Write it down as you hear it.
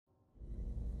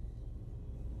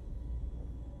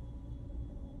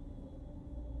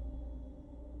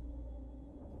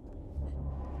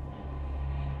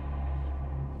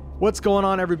What's going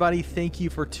on, everybody? Thank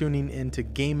you for tuning in to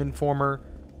Game Informer.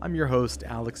 I'm your host,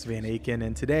 Alex Van Aken,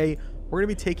 and today we're going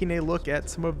to be taking a look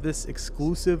at some of this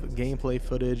exclusive gameplay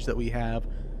footage that we have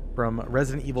from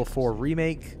Resident Evil 4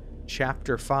 Remake,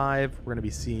 Chapter 5. We're going to be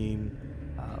seeing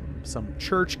some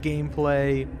church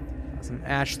gameplay, some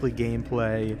Ashley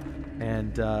gameplay,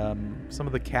 and some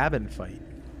of the cabin fight,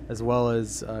 as well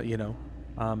as,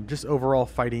 just overall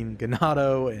fighting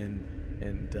Ganado and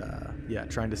yeah,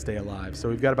 trying to stay alive. So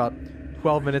we've got about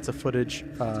 12 minutes of footage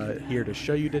here to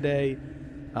show you today.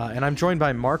 And I'm joined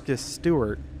by Marcus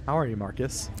Stewart. How are you,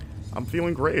 Marcus? I'm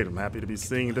feeling great. I'm happy to be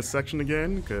seeing this section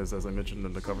again because, as I mentioned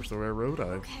in the cover story I wrote,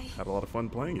 I had a lot of fun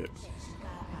playing it.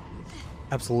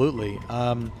 Absolutely.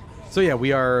 So yeah,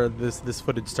 we are. This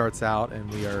footage starts out, and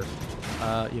we are,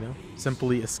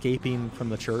 simply escaping from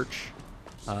the church.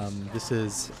 This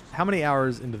is how many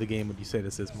hours into the game would you say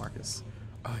this is, Marcus?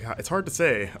 Yeah, it's hard to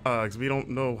say because we don't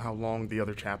know how long the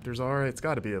other chapters are. It's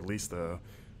got to be at least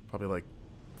probably like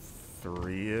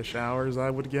 3-ish hours,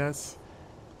 I would guess.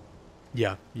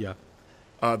 Yeah.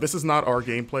 This is not our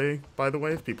gameplay, by the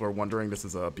way. If people are wondering, this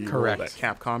is a B-roll that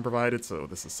Capcom provided, so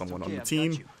this is someone on the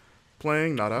team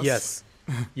playing, not us. Yes.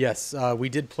 Yes, we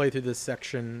did play through this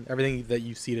section, everything that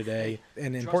you see today.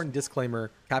 An important disclaimer,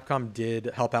 Capcom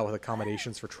did help out with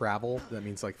accommodations for travel. That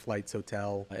means like flights,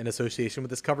 hotel, in association with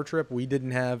this cover trip. We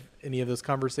didn't have any of those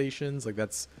conversations. Like,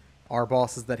 that's our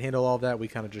bosses that handle all that. We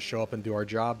kind of just show up and do our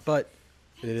job, but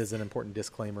it is an important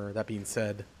disclaimer. That being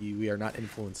said, we are not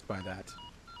influenced by that.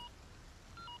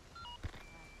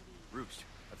 Roost,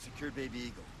 I've secured Baby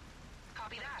Eagle.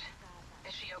 Copy that.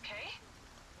 Is she okay?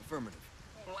 Affirmative.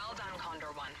 Well done, Condor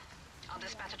 1. I'll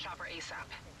dispatch a chopper ASAP.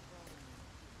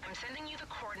 I'm sending you the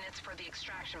coordinates for the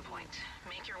extraction point.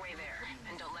 Make your way there,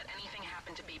 and don't let anything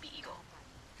happen to Baby Eagle.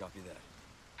 Copy that.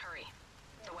 Hurry.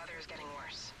 The weather is getting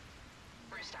worse.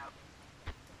 Roost out.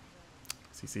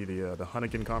 So you see the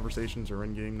Hunnigan conversations are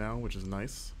in-game now, which is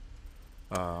nice.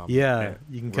 Yeah,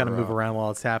 you can kind of move around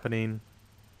while it's happening.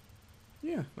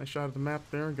 Yeah, nice shot of the map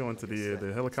there, going to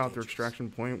the helicopter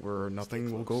extraction point where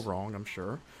nothing will go wrong, I'm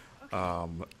sure.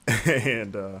 So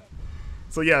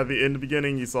yeah, in the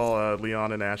beginning you saw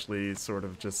Leon and Ashley sort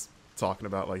of just talking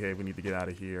about like, hey, we need to get out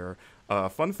of here.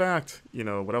 Fun fact,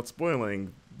 without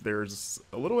spoiling, there's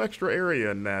a little extra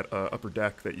area in that upper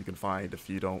deck that you can find if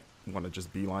you don't want to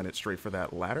just beeline it straight for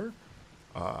that ladder.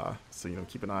 So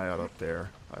keep an eye out up there.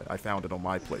 I found it on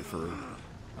my playthrough.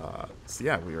 So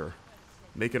yeah, we are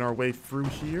making our way through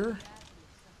here.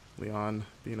 Leon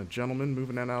being a gentleman,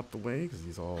 moving that out the way because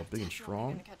he's all big and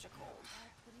strong.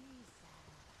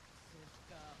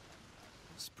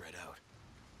 Spread out.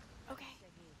 Okay.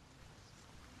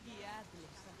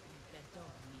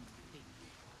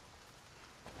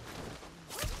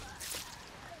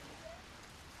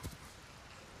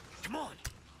 Come on.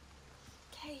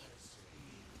 Okay.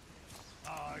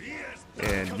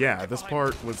 And yeah, this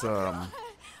part was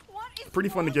pretty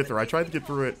fun to get through. I tried to get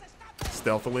through it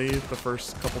stealthily the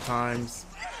first couple times.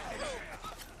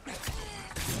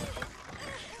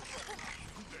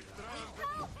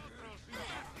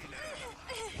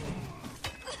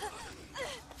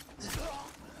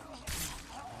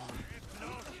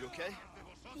 You okay?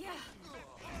 Yeah.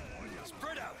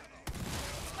 Spread out.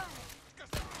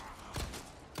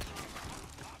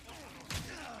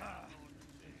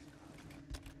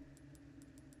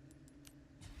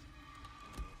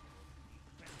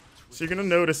 So you're gonna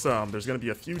notice there's gonna be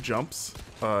a few jumps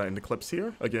in the clips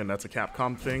here. Again, that's a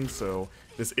Capcom thing, so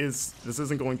this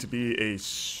isn't going to be a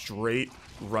straight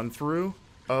run through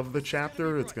of the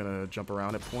chapter. It's gonna jump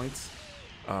around at points,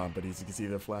 but as you can see,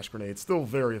 the flash grenade's still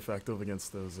very effective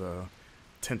against those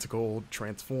tentacled,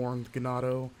 transformed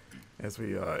Ganado. As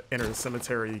we enter the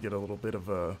cemetery, you get a little bit of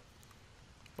a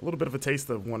taste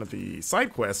of one of the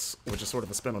side quests, which is sort of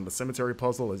a spin on the cemetery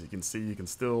puzzle. As you can see, you can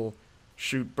still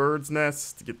shoot birds'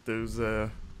 nests to get those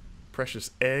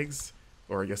precious eggs,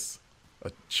 or I guess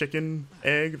a chicken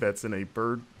egg that's in a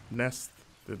bird nest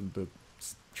in the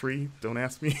tree. Don't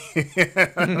ask me how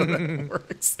that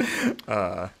works.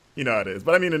 You know how it is.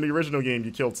 But I mean, in the original game,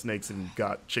 you killed snakes and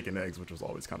got chicken eggs, which was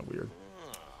always kind of weird.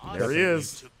 There he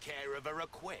is. Took care of a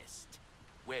request.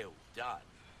 Well done.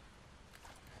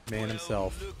 Man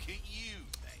himself. Look at you,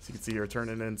 So you can see here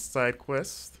turning in side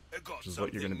quest, which is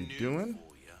what you're going to be doing.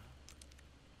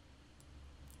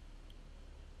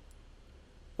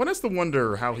 One has to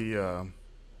wonder how he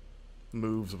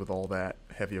moves with all that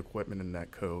heavy equipment in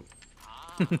that coat.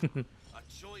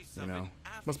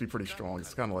 Must be pretty strong.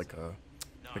 It's kind of like a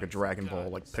Dragon Ball,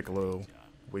 like Piccolo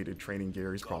weighted training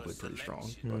gear. He's probably pretty strong.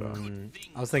 But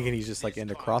I was thinking he's just like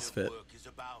into CrossFit.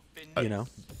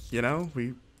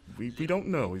 we we don't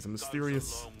know. He's a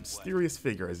mysterious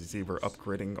figure. As you see, we're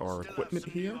upgrading our equipment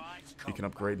here. You can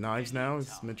upgrade knives now,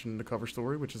 as mentioned in the cover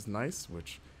story, which is nice,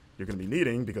 which you're going to be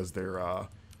needing because they have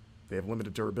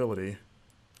limited durability.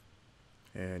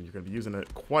 And you're going to be using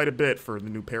it quite a bit for the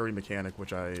new parry mechanic,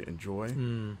 which I enjoy.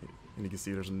 And you can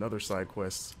see there's another side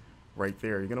quest right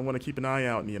there. You're going to want to keep an eye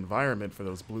out in the environment for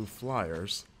those blue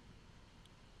flyers.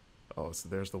 Oh, so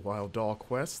there's the Wild Doll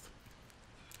quest.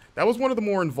 That was one of the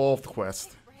more involved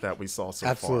quests that we saw so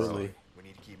far. Absolutely. We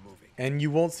need to keep moving. And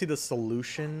you won't see the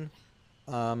solution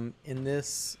in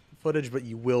this footage, but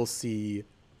you will see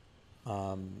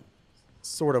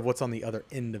sort of what's on the other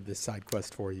end of this side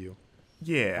quest for you.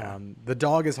 Yeah. The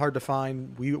dog is hard to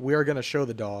find. We are going to show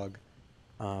the dog,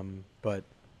 but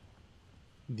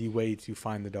the way to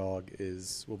find the dog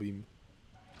will be,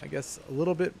 I guess, a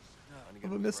little bit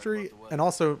of a mystery. And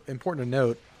also important to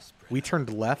note, we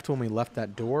turned left when we left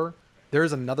that door.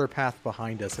 There's another path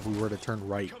behind us if we were to turn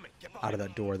right out of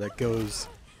that door that goes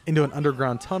into an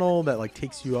underground tunnel that like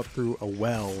takes you up through a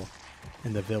well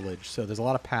in the village. So there's a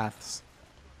lot of paths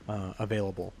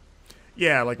available.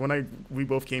 Yeah, like when we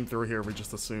both came through here, we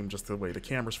just assumed just the way the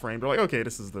camera's framed. We're like, okay,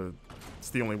 it's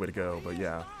the only way to go. But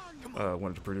yeah,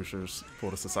 one of the producers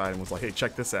pulled us aside and was like, hey,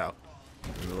 check this out.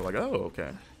 And we were like, oh, okay.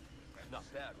 Not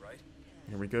bad, right?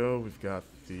 Here we go. We've got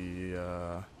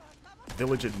the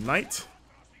village at night.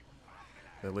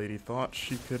 That lady thought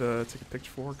she could take a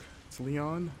pitchfork to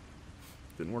Leon.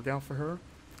 Didn't work out for her.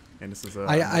 And this is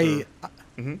I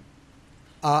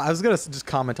was gonna just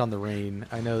comment on the rain.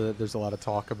 I know that there's a lot of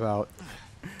talk about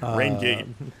Rain Gate.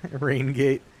 Rain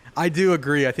Gate. I do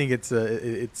agree. I think it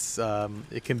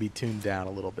can be tuned down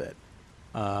a little bit.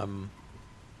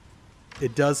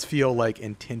 It does feel like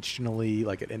intentionally,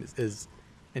 like it is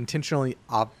intentionally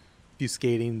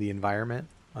obfuscating the environment,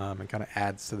 and kind of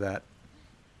adds to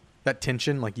that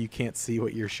tension. Like you can't see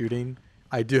what you're shooting.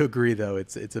 I do agree, though.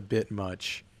 It's a bit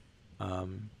much.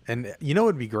 And you know, it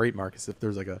would be great, Marcus, if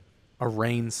there's like a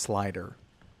rain slider.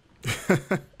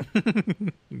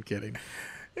 I'm kidding.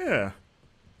 Yeah.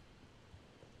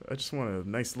 I just want a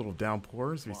nice little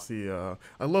downpour as we see. I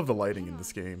love the lighting in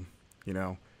this game. You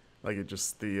know, like it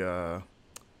just the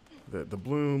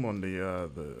bloom on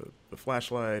the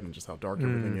flashlight and just how dark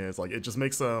everything is. Like it just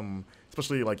makes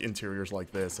especially like interiors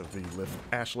like this. If we lift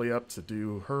Ashley up to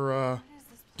do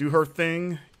her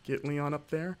thing, get Leon up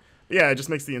there. Yeah, it just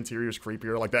makes the interiors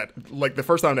creepier. Like that. Like the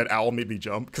first time that owl made me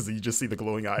jump because you just see the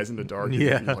glowing eyes in the dark.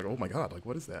 Yeah. And you're like, oh my god, like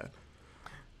what is that?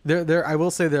 I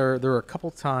will say there were a couple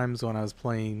times when I was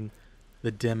playing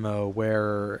the demo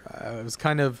where I was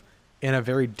kind of in a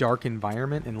very dark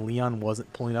environment and Leon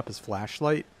wasn't pulling up his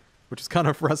flashlight, which is kind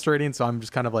of frustrating. So I'm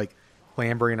just kind of like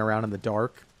clambering around in the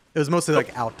dark. It was mostly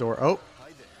like outdoor. Oh,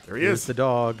 there he is. The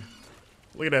dog.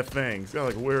 Look at that thing. It's got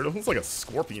like weird. It looks like a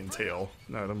scorpion tail.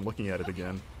 Now that I'm looking at it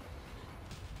again.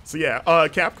 So yeah,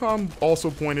 Capcom also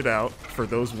pointed out, for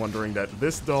those wondering, that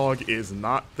this dog is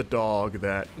not the dog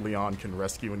that Leon can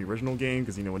rescue in the original game,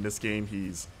 because, you know, in this game,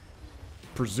 he's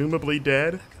presumably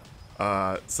dead.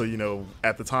 So, you know,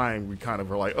 at the time, we kind of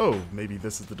were like, oh, maybe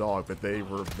this is the dog, but they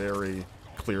were very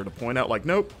clear to point out, like,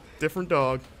 nope, different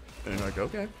dog. And you're like,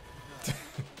 okay.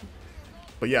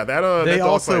 But yeah, that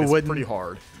dog fight is pretty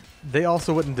hard. They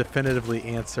also wouldn't definitively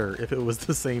answer if it was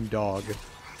the same dog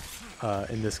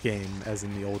in this game as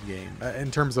in the old game.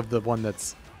 In terms of the one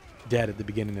that's dead at the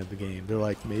beginning of the game, they're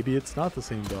like, maybe it's not the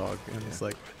same dog, and it's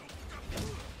like,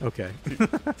 okay.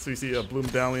 So you see a blue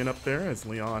medallion up there as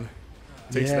Leon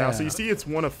takes it out. So you see it's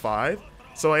 1 of 5.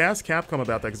 So I asked Capcom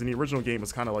about that because in the original game it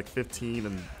was kind of like 15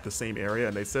 in the same area,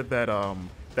 and they said that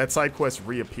that side quest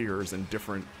reappears in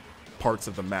different parts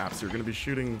of the map. So you're going to be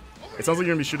shooting. It sounds like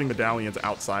you're going to be shooting medallions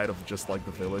outside of just like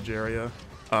the village area.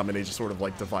 And they just sort of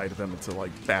like divided them into like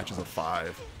batches of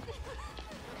 5.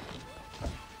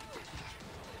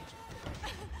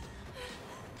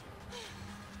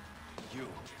 You.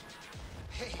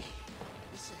 Hey,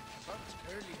 listen, about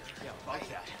earlier. Yeah, about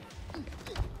that.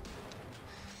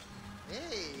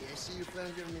 Hey, I see you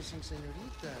found your missing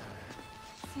senorita.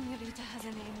 Senorita has a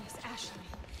name, Miss Ashley.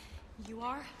 You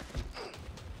are?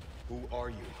 Who are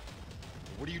you?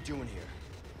 What are you doing here?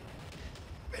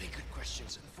 Very good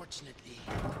questions, unfortunately.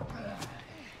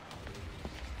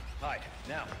 Hide,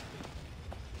 now.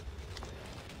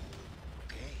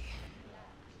 Okay,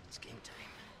 it's game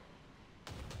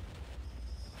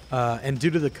time. And due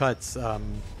to the cuts,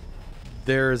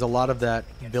 there's a lot of that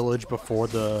village before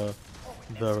the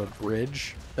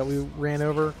bridge that we ran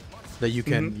over that you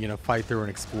can you know, fight through and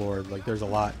explore. Like there's a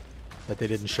lot that they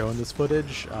didn't show in this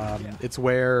footage. It's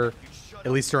where,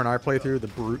 at least during our playthrough, the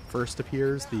brute first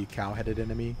appears, the cow-headed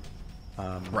enemy.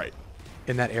 Right.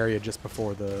 in that area just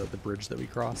before the bridge that we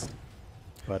crossed.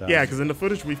 But yeah, because in the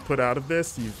footage we've put out of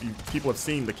this, people have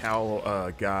seen the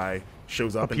cow guy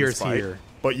shows up in this fight, here.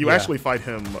 but you Yeah. actually fight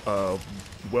him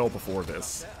well before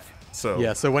this. So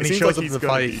yeah, so when it he seems shows like up in he's the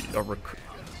gonna fight, be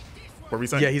what were we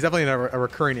saying? yeah, he's definitely a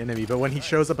recurring enemy. But when he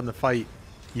shows up in the fight,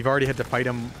 you've already had to fight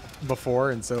him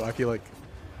before, and so I feel like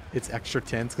it's extra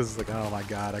tense because it's like, oh my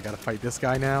god, I gotta fight this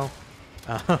guy now.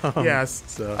 Yes.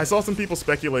 So I saw some people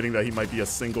speculating that he might be a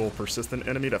single persistent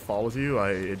enemy that follows you.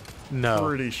 I'm No.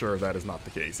 pretty sure that is not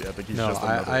the case. Yeah, I think he's No, just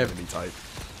another I have- enemy type.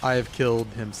 I have killed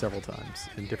him several times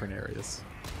in different areas.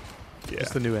 Yeah.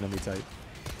 Just a new enemy type.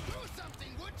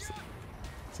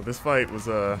 So this fight was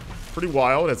pretty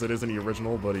wild, as it is in the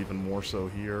original, but even more so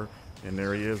here. And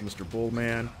there he is, Mr.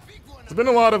 Bullman. There's been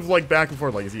a lot of like back and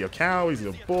forth, like is he a cow, is he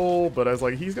a bull? But I was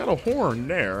like, he's got a horn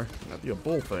there. That'd be a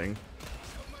bull thing.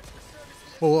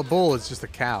 Well, a bull is just a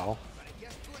cow.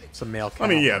 It's a male cow. I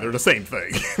mean, yeah, they're the same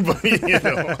thing.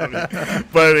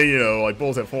 But you know, like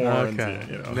bulls have horns. Okay,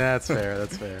 You know. that's fair.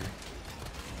 That's fair.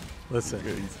 Listen,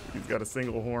 He's got a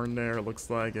single horn there, it looks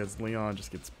like, as Leon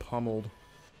just gets pummeled.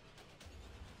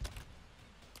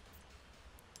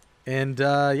 and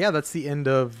yeah, that's the end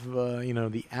of you know,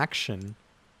 the action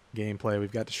gameplay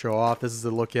we've got to show off. This is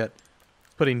a look at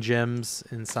putting gems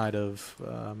inside of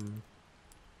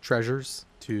treasures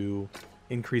to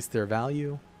increase their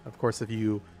value. Of course, if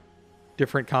you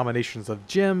different combinations of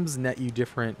gems net you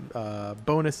different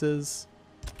bonuses.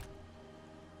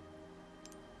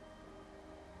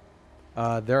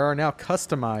 There are now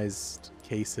customized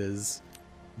cases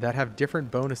that have different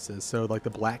bonuses. So like the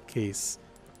black case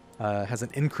has an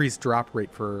increased drop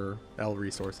rate for L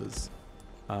resources.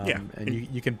 Yeah. And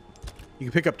you can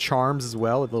pick up charms as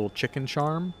well, with a little chicken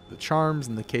charm. The charms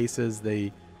and the cases,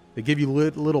 they give you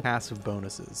little passive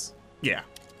bonuses. Yeah.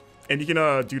 And you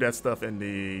can do that stuff in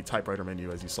the typewriter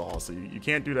menu, as you saw. So you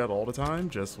can't do that all the time,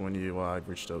 just when you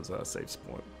reach those saves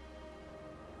point.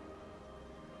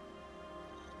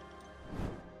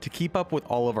 To keep up with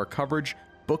all of our coverage,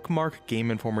 bookmark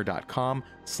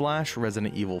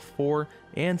GameInformer.com/Resident Evil 4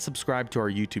 and subscribe to our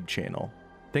YouTube channel.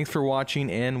 Thanks for watching,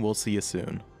 and we'll see you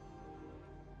soon.